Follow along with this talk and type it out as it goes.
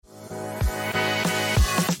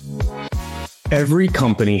Every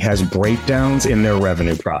company has breakdowns in their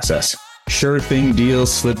revenue process. Sure thing deals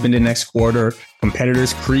slip into next quarter,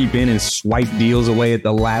 competitors creep in and swipe deals away at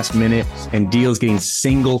the last minute, and deals getting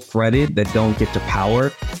single threaded that don't get to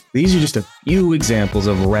power. These are just a few examples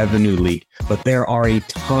of revenue leak, but there are a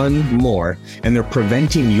ton more, and they're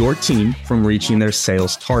preventing your team from reaching their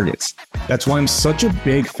sales targets. That's why I'm such a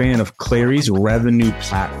big fan of Clari's revenue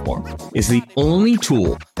platform. It's the only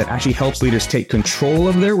tool that actually helps leaders take control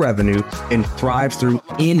of their revenue and thrive through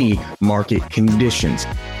any market conditions,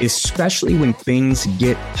 especially when things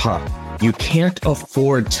get tough. You can't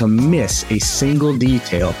afford to miss a single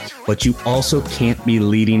detail, but you also can't be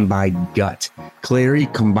leading by gut. Clari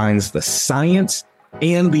combines the science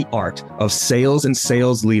and the art of sales and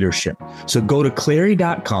sales leadership. So go to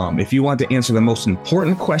Clari.com if you want to answer the most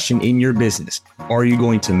important question in your business. Are you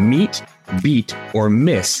going to meet, beat, or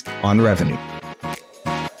miss on revenue?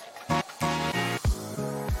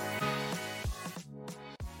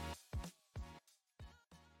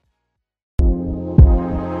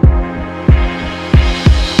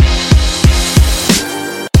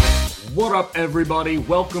 What up, everybody?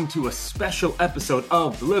 Welcome to a special episode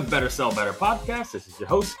of the Live Better, Sell Better podcast. This is your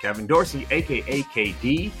host, Kevin Dorsey, aka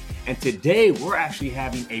KD, and today we're actually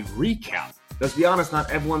having a recap. Let's be honest, not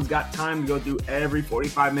everyone's got time to go through every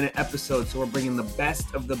 45-minute episode, so we're bringing the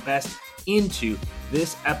best of the best into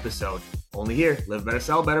this episode. Only here, Live Better,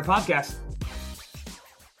 Sell Better podcast.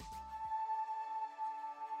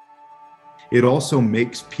 It also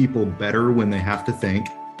makes people better when they have to think.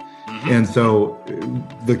 And so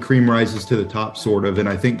the cream rises to the top, sort of. And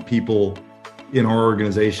I think people in our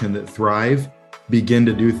organization that thrive begin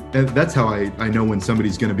to do, that's how I know when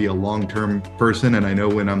somebody's going to be a long-term person. And I know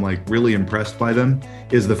when I'm like really impressed by them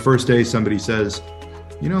is the first day somebody says,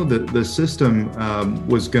 you know, the system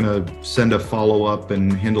was going to send a follow-up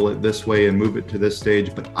and handle it this way and move it to this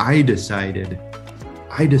stage. But I decided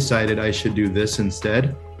I should do this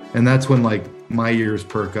instead. And that's when like my ears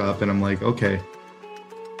perk up and I'm like, okay,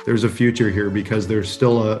 there's a future here, because there's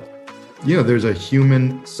still there's a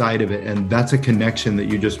human side of it. And that's a connection that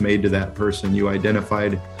you just made to that person. You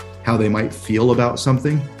identified how they might feel about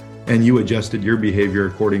something and you adjusted your behavior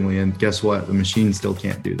accordingly. And guess what? The machine still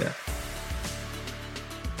can't do that.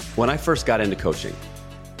 When I first got into coaching,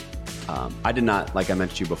 I did not, like I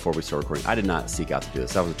mentioned to you before we started recording, I did not seek out to do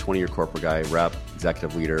this. I was a 20-year corporate guy, rep,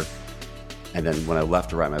 executive leader. And then when I left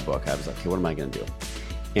to write my book, I was like, okay, what am I going to do?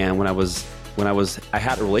 And I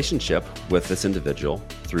had a relationship with this individual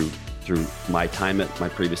through my time at my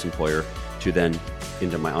previous employer to then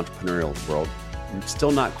into my entrepreneurial world,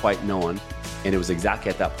 still not quite knowing. And it was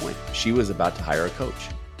exactly at that point, she was about to hire a coach.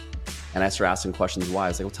 And I started asking questions why. I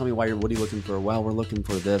was like, well, tell me what are you looking for? Well, we're looking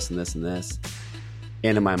for this and this and this.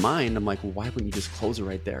 And in my mind, I'm like, well, why wouldn't you just close it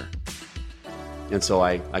right there? And so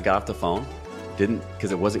I got off the phone,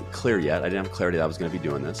 because it wasn't clear yet. I didn't have clarity that I was going to be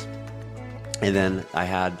doing this. And then I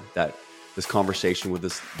had this conversation with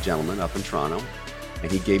this gentleman up in Toronto, and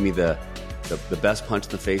he gave me the best punch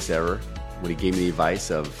in the face ever when he gave me the advice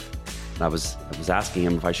of, I was asking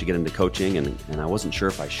him if I should get into coaching, and I wasn't sure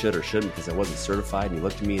if I should or shouldn't because I wasn't certified. And he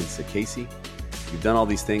looked at me and said, Casey, you've done all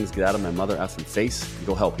these things, get out of my mother effing face and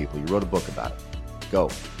go help people. You wrote a book about it. Go.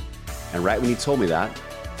 And right when he told me that,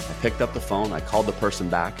 I picked up the phone, I called the person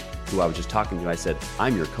back who I was just talking to, and I said,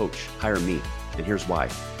 I'm your coach, hire me, and here's why.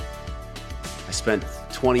 I spent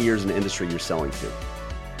 20 years in the industry you're selling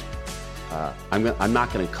to. I'm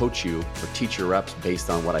not going to coach you or teach your reps based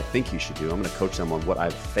on what I think you should do. I'm going to coach them on what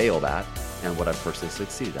I've failed at and what I've personally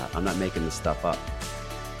succeeded at. I'm not making this stuff up.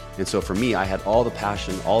 And so for me, I had all the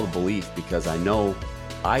passion, all the belief, because I know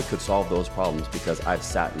I could solve those problems because I've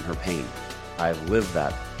sat in her pain. I've lived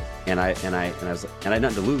that, and I had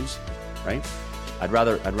nothing to lose, right? I'd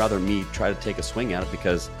rather me try to take a swing at it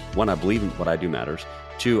because, one, I believe in what I do matters.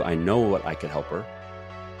 Two, I know what I could help her.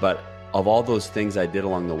 But of all those things I did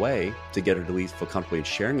along the way to get her to at least feel comfortable in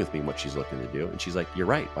sharing with me what she's looking to do, and she's like, you're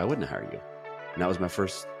right, why wouldn't I hire you? And that was my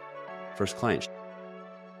first client.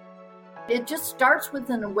 It just starts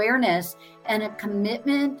with an awareness and a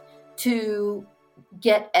commitment to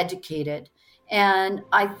get educated. And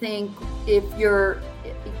I think if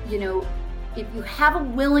you have a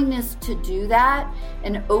willingness to do that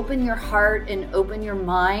and open your heart and open your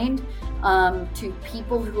mind to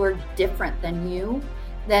people who are different than you,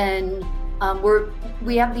 then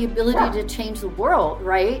we have the ability to change the world,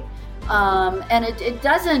 right? And it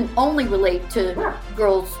doesn't only relate to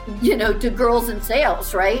girls, to girls in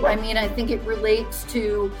sales, right? I mean, I think it relates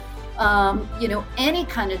to, any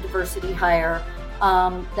kind of diversity hire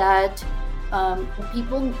that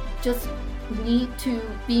people just need to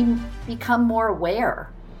become more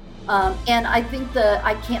aware. And I think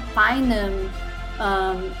I can't find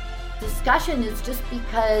them discussion is just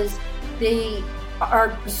because they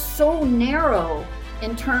are so narrow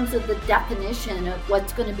in terms of the definition of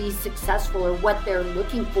what's going to be successful or what they're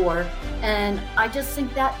looking for. And I just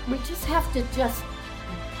think that we just have to just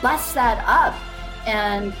bust that up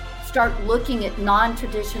and start looking at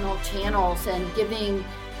non-traditional channels and giving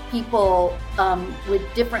people with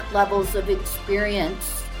different levels of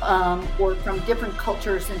experience or from different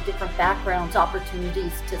cultures and different backgrounds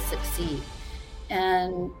opportunities to succeed.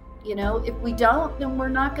 And, if we don't, then we're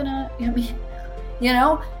not gonna,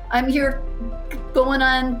 I'm here going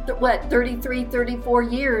on 33, 34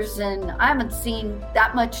 years, and I haven't seen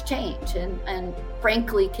that much change. And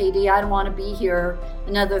frankly, Katie, I don't want to be here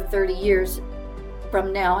another 30 years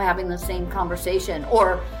from now having the same conversation.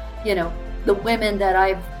 Or, the women that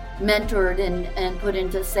I've mentored and put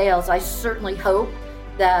into sales, I certainly hope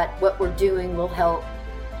that what we're doing will help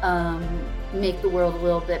make the world a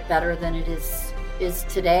little bit better than it is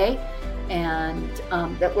today, and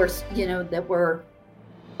that we're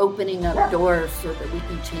opening up doors so that we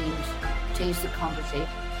can change the conversation.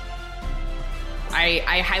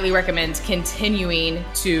 I highly recommend continuing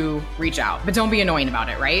to reach out, but don't be annoying about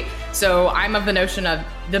it, right? So I'm of the notion of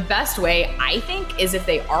the best way, I think, is if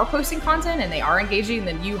they are posting content and they are engaging,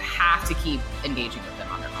 then you have to keep engaging with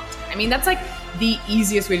them on their content. I mean, that's like the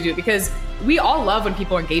easiest way to do it, because we all love when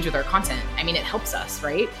people engage with our content. I mean, it helps us,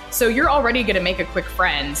 right? So you're already going to make a quick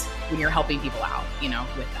friend when you're helping people out,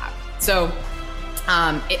 with that. So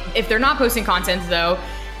if they're not posting content though,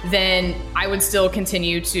 then I would still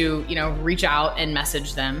continue to, reach out and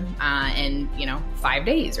message them in, 5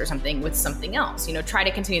 days or something with something else, try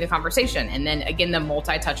to continue the conversation. And then again, the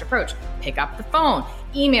multi-touch approach, pick up the phone,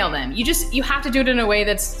 email them. You have to do it in a way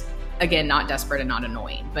that's, again, not desperate and not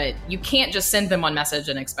annoying, but you can't just send them one message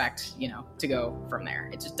and expect, to go from there.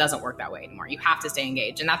 It just doesn't work that way anymore. You have to stay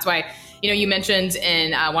engaged. And that's why, you mentioned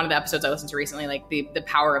in one of the episodes I listened to recently, like the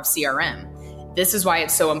power of CRM. This is why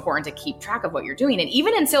it's so important to keep track of what you're doing. And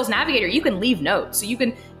even in Sales Navigator, you can leave notes. So you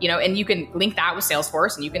can, and you can link that with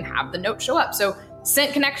Salesforce and you can have the note show up. So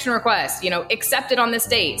sent connection request, accepted on this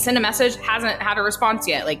date, send a message, hasn't had a response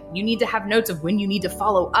yet. Like, you need to have notes of when you need to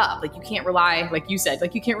follow up. Like, you can't rely, like you said,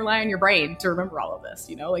 like you can't rely on your brain to remember all of this,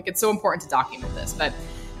 like it's so important to document this. But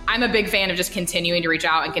I'm a big fan of just continuing to reach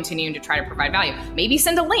out and continuing to try to provide value. Maybe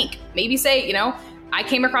send a link, maybe say, I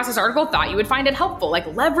came across this article, thought you would find it helpful. Like,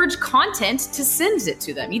 leverage content to send it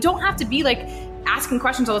to them. You don't have to be like asking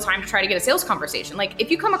questions all the time to try to get a sales conversation. Like, if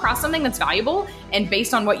you come across something that's valuable and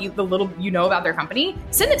based on what the little you know about their company,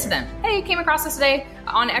 send it to them. Hey, came across this today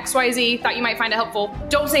on XYZ, thought you might find it helpful.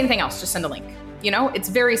 Don't say anything else, just send a link. It's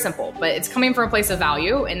very simple, but it's coming from a place of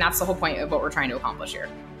value, and that's the whole point of what we're trying to accomplish here.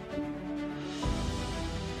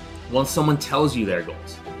 Once someone tells you their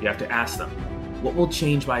goals, you have to ask them, what will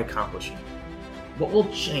change by accomplishing it? What will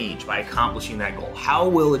change by accomplishing that goal? How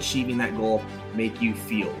will achieving that goal make you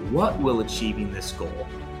feel? What will achieving this goal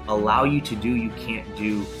allow you to do you can't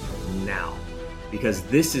do now? Because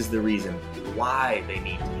this is the reason why they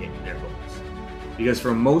need to hit their goals. Because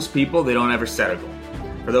for most people, they don't ever set a goal.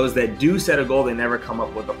 For those that do set a goal, they never come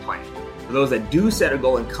up with a plan. For those that do set a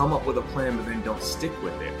goal and come up with a plan but then don't stick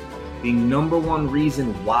with it, the number one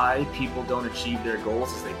reason why people don't achieve their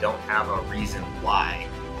goals is they don't have a reason why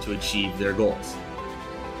to achieve their goals.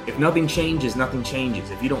 If nothing changes, nothing changes.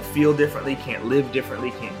 If you don't feel differently, can't live differently,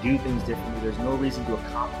 can't do things differently, there's no reason to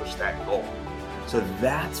accomplish that goal. So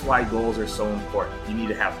that's why goals are so important. You need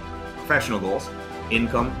to have professional goals,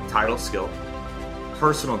 income, title, skill,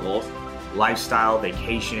 personal goals, lifestyle,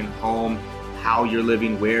 vacation, home, how you're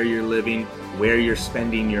living, where you're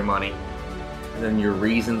spending your money, and then your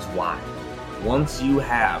reasons why. Once you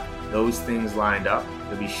have those things lined up,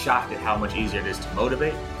 you'll be shocked at how much easier it is to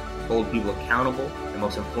motivate, hold people accountable, and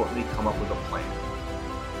most importantly, come up with a plan.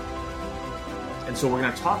 And so we're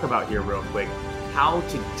going to talk about here real quick how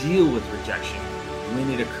to deal with rejection when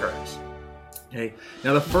it occurs. Okay.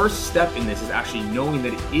 Now, the first step in this is actually knowing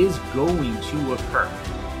that it is going to occur,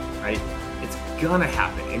 right? It's going to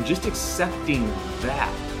happen. And just accepting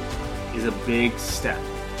that is a big step,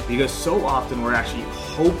 because so often we're actually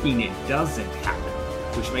hoping it doesn't happen,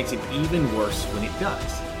 which makes it even worse when it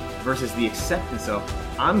does, versus the acceptance of,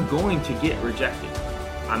 I'm going to get rejected.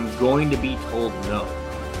 I'm going to be told no.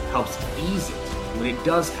 It helps ease it when it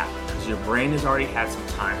does happen, because your brain has already had some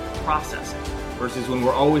time to process it. Versus when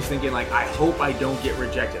we're always thinking like, I hope I don't get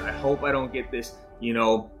rejected. I hope I don't get this,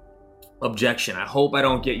 objection. I hope I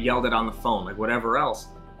don't get yelled at on the phone, like whatever else.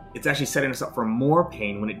 It's actually setting us up for more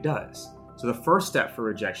pain when it does. So the first step for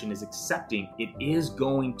rejection is accepting it is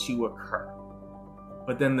going to occur.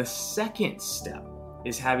 But then the second step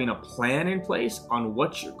is having a plan in place on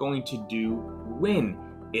what you're going to do when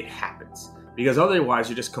it happens, because otherwise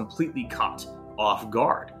you're just completely caught off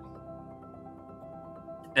guard.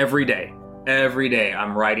 Every day,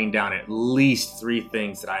 I'm writing down at least 3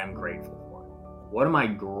 things that I am grateful for. What am I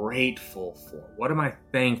grateful for? What am I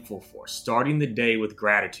thankful for? Starting the day with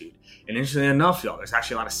gratitude. And interestingly enough, y'all, there's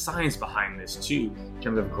actually a lot of science behind this too, in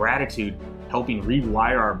terms of gratitude helping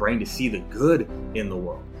rewire our brain to see the good in the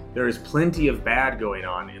world. There is plenty of bad going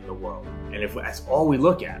on in the world. And if that's all we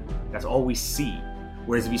look at, that's all we see.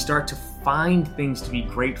 Whereas if you start to find things to be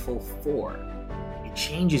grateful for, it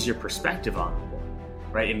changes your perspective on the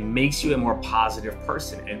world, right? It makes you a more positive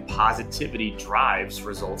person, and positivity drives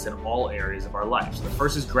results in all areas of our life. So the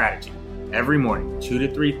first is gratitude. Every morning, 2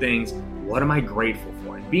 to 3 things. What am I grateful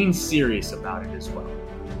for? And being serious about it as well.